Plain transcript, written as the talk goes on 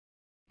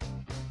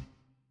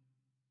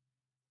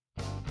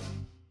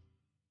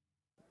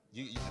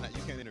You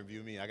can't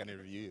interview me. I got to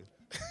interview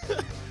you.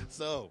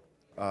 So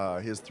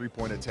his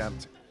three-point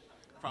attempt.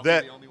 probably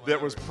That the only one that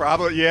ever. was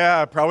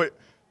probably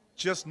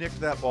just nicked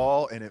that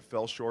ball and it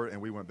fell short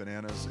and we went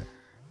bananas.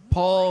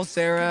 Paul,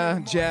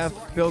 Sarah,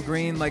 Jeff, Bill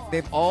Green, like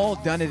they've all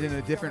done it in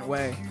a different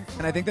way.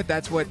 And I think that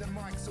that's what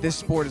this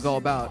sport is all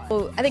about.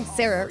 Well, I think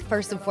Sarah,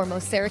 first and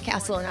foremost, Sarah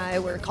Castle and I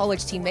were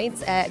college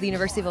teammates at the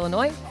University of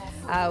Illinois.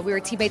 We were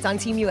teammates on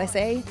Team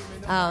USA.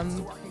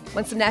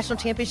 Won some national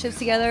championships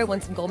together,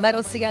 won some gold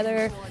medals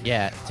together.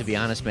 Yeah, to be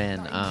honest,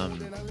 man,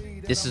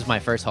 this is my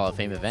first Hall of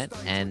Fame event,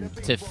 and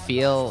to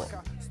feel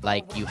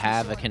like you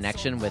have a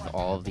connection with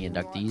all of the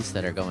inductees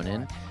that are going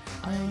in,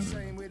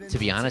 to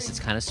be honest, it's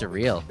kind of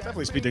surreal.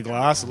 Definitely speak to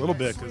Glass a little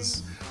bit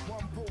because,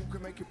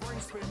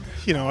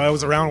 you know, I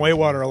was around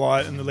Whitewater a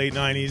lot in the late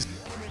 90s.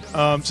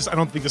 I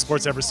don't think the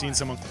sport's ever seen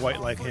someone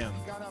quite like him.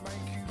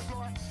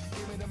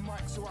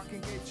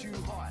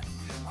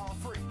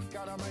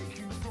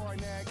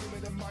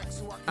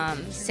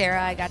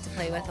 Sarah I got to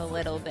play with a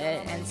little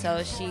bit, and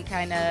so she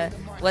kind of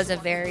was a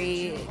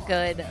very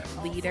good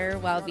leader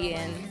while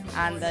being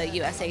on the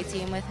USA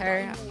team with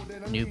her.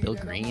 Knew Bill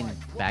Green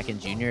back in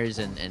juniors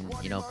and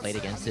you know, played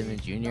against him in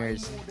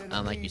juniors.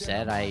 Like you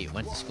said, I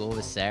went to school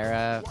with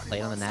Sarah,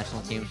 played on the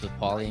national teams with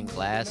Paulie and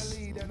Glass,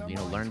 you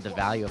know, learned the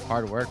value of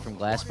hard work from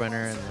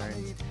Glassbrenner and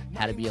learned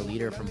how to be a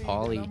leader from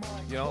Paulie.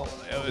 You know,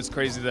 it's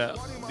crazy that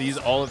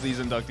all of these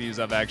inductees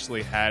I've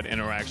actually had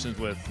interactions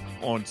with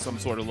on some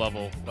sort of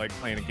level, like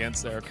playing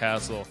against Sarah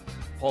Castle,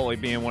 Paulie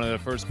being one of the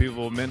first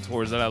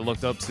mentors that I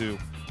looked up to.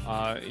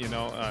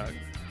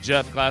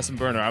 Jeff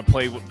Glassenburner, I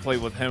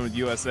played with him at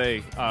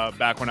USA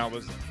back when I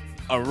was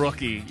a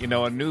rookie, you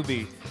know, a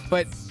newbie.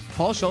 But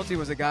Paul Schulte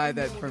was a guy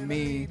that, for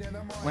me,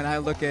 when I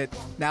look at,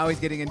 now he's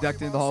getting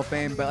inducted into the Hall of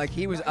Fame, but like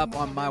he was up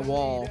on my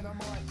wall,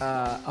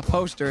 a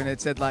poster, and it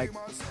said like,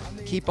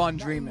 keep on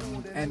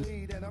dreaming. And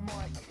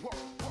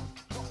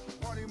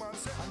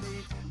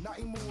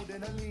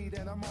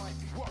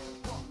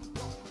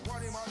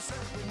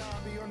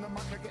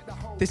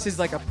this is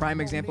like a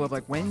prime example of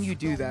like when you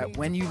do that,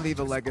 when you leave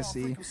a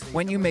legacy,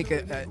 when you make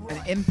an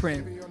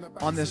imprint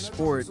on this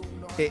sport,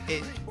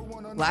 it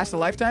lasts a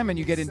lifetime and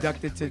you get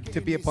inducted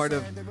to be a part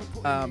of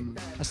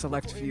a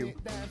select few.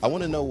 I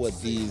want to know what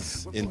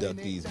these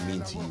inductees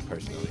mean to you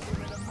personally.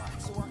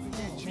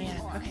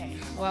 Man, okay.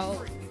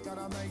 Well,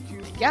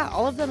 yeah,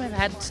 all of them have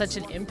had such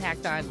an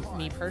impact on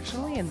me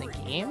personally in the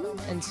game.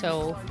 And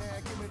so,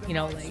 you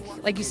know,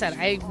 like you said,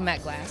 I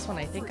met Glass when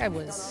I think I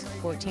was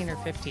 14 or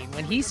 15,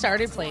 when he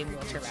started playing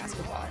wheelchair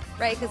basketball.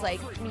 Right, because like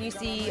when you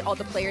see all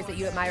the players that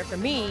you admire, for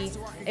me,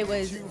 it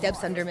was Deb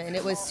Sunderman,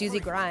 it was Susie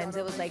Grimes,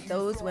 it was like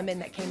those women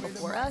that came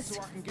before us.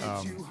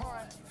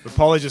 But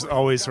Paulie just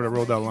always sort of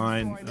rode that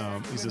line.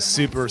 He's a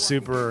super,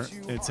 super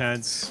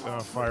intense,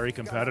 fiery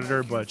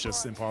competitor, but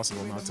just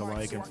impossible not to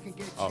like him.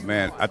 Oh,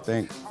 man, I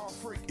think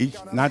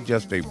not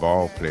just a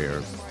ball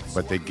player,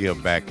 but they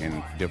give back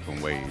in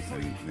different ways,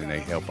 and they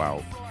help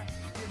out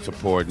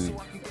supporting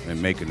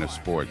and making the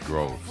sport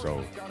grow.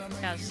 So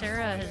yeah,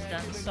 Sarah has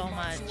done so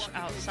much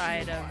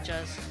outside of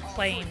just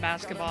playing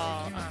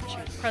basketball. She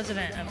was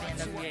president of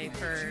the NWBA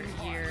for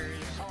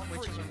years,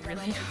 which is a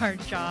really hard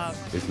job.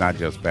 It's not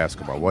just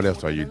basketball. What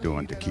else are you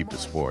doing to keep the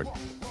sport,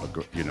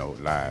 you know,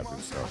 live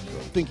and stuff? So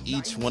I think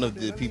each one of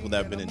the people that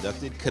have been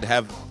inducted could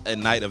have a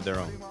night of their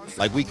own.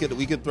 Like we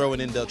could throw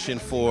an induction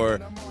for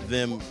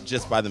them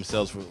just by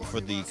themselves for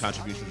the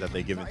contributions that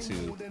they give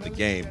into the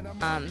game.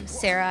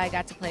 Sarah I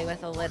got to play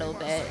with a little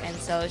bit, and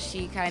so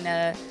she kind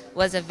of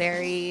was a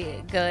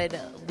very good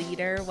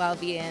leader while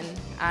being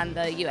on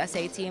the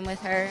USA team with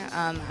her.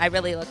 I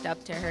really looked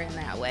up to her in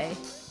that way.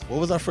 What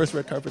was our first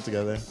red carpet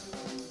together?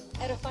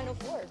 At a Final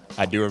Four.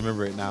 I do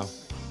remember it now.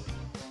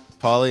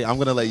 Paulie, I'm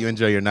going to let you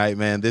enjoy your night,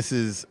 man.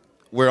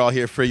 We're all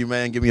here for you,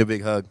 man. Give me a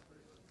big hug.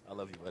 I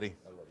love you, buddy.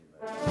 I love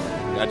you, man.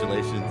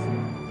 Congratulations.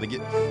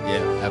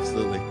 Yeah,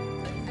 absolutely.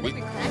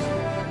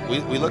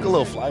 We look a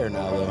little flyer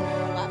now,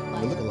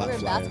 though. We look a lot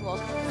flyer.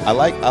 I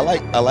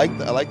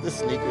like the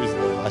sneakers,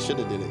 though. I should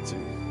have did it, too.